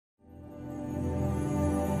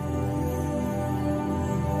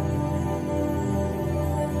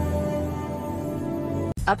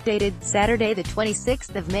Updated, Saturday the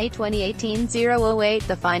 26th of May 2018 (008).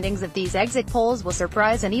 The findings of these exit polls will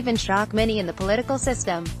surprise and even shock many in the political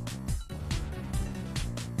system.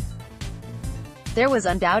 There was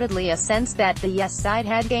undoubtedly a sense that the Yes side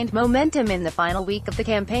had gained momentum in the final week of the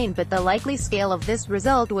campaign, but the likely scale of this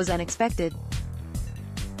result was unexpected.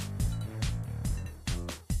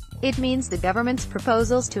 It means the government's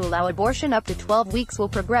proposals to allow abortion up to 12 weeks will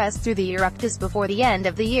progress through the Oireachtas before the end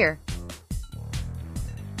of the year.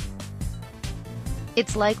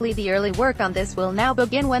 It's likely the early work on this will now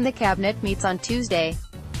begin when the cabinet meets on Tuesday.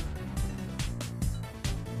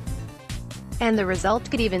 And the result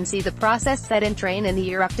could even see the process set in train in the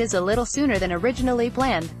Oireachtas a little sooner than originally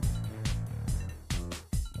planned.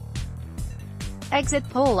 Exit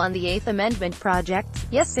poll on the 8th Amendment project: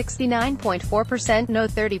 yes 69.4%, no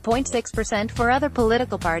 30.6% for other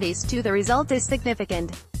political parties too. The result is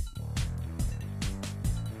significant.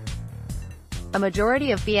 A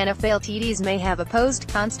majority of Fianna Fáil TDs may have opposed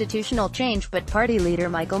constitutional change, but party leader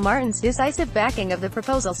Michael Martin's decisive backing of the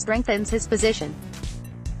proposal strengthens his position.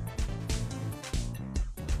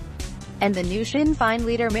 And the new Sinn Féin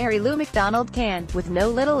leader Mary Lou McDonald can, with no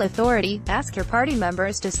little authority, ask her party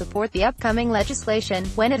members to support the upcoming legislation,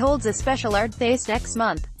 when it holds a special Oireachtas next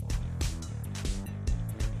month.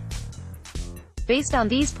 Based on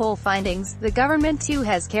these poll findings, the government too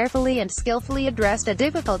has carefully and skillfully addressed a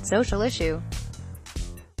difficult social issue.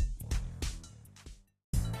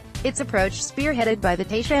 Its approach, spearheaded by the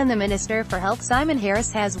Taoiseach and the Minister for Health Simon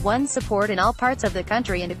Harris, has won support in all parts of the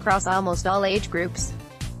country and across almost all age groups.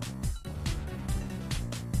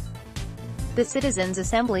 The Citizens'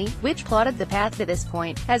 Assembly, which plotted the path to this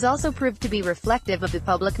point, has also proved to be reflective of the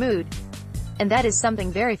public mood. And that is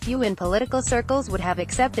something very few in political circles would have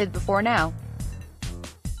accepted before now.